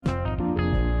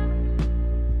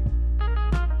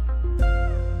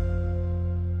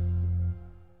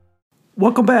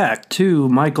Welcome back to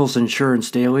Michael's Insurance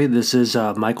Daily. This is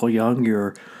Michael Young,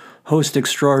 your host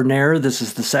extraordinaire. This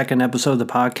is the second episode of the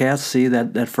podcast. See,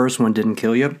 that first one didn't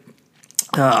kill you.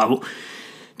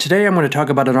 Today I'm going to talk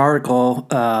about an article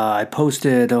I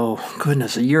posted, a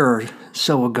year or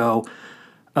so ago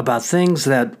about things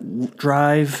that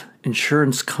drive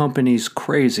insurance companies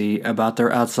crazy about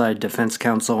their outside defense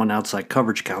counsel and outside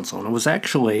coverage counsel. And it was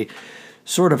actually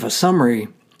sort of a summary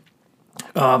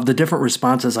of the different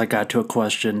responses I got to a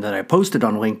question that I posted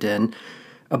on LinkedIn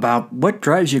about what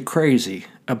drives you crazy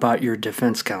about your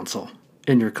defense counsel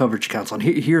and your coverage counsel. And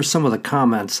here's some of the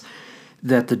comments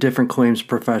that the different claims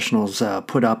professionals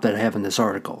put up that I have in this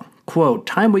article. Quote,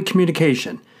 timely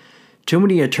communication. Too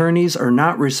many attorneys are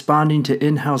not responding to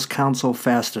in-house counsel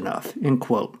fast enough, end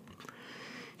quote.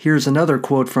 Here's another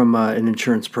quote from an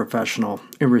insurance professional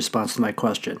in response to my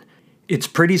question. It's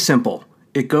pretty simple.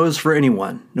 It goes for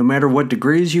anyone, no matter what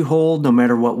degrees you hold, no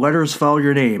matter what letters follow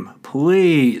your name.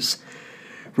 Please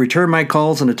return my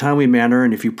calls in a timely manner,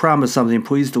 and if you promise something,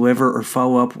 please deliver or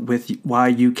follow up with why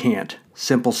you can't.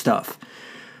 Simple stuff.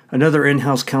 Another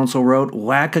in-house counsel wrote,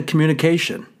 lack of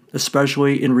communication,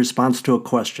 especially in response to a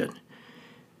question.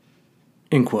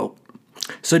 End quote.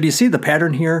 So do you see the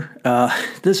pattern here?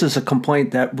 This is a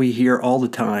complaint that we hear all the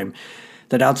time,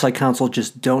 that outside counsel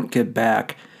just don't get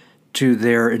back to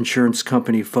their insurance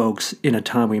company folks in a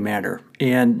timely manner.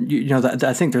 And,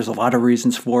 I think there's a lot of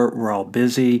reasons for it. We're all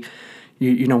busy.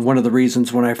 One of the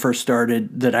reasons when I first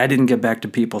started that I didn't get back to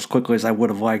people as quickly as I would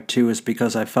have liked to is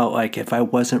because I felt like if I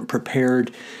wasn't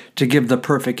prepared to give the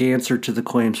perfect answer to the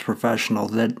claims professional,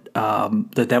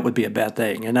 that would be a bad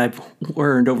thing. And I've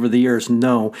learned over the years,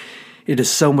 no, it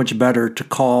is so much better to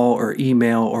call or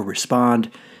email or respond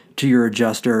to your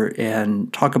adjuster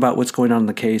and talk about what's going on in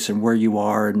the case and where you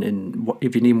are, and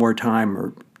if you need more time,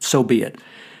 or so be it.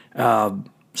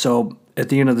 So at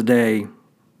the end of the day,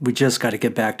 we just got to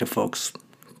get back to folks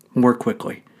more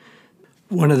quickly.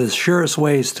 One of the surest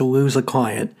ways to lose a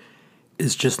client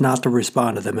is just not to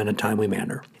respond to them in a timely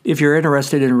manner. If you're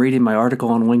interested in reading my article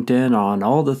on LinkedIn on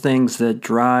all the things that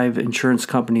drive insurance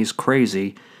companies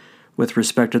crazy with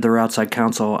respect to their outside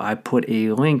counsel, I put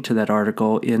a link to that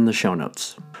article in the show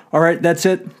notes. All right, that's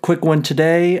it. Quick one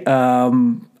today.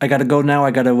 I got to go now.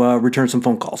 I got to return some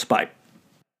phone calls. Bye.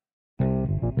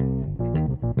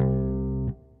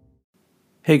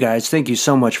 Hey guys, thank you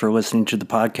so much for listening to the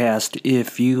podcast.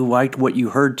 If you liked what you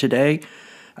heard today,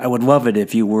 I would love it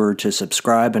if you were to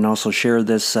subscribe and also share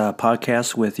this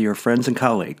podcast with your friends and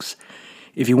colleagues.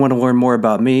 If you want to learn more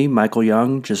about me, Michael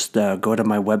Young, just go to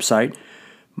my website,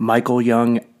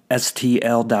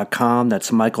 michaelyoungstl.com.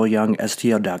 That's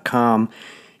michaelyoungstl.com.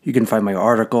 You can find my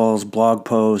articles, blog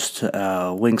posts,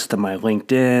 links to my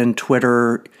LinkedIn,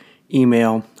 Twitter,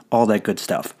 email, all that good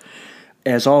stuff.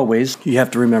 As always, you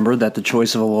have to remember that the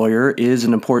choice of a lawyer is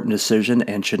an important decision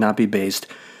and should not be based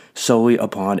solely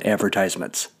upon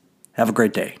advertisements. Have a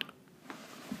great day.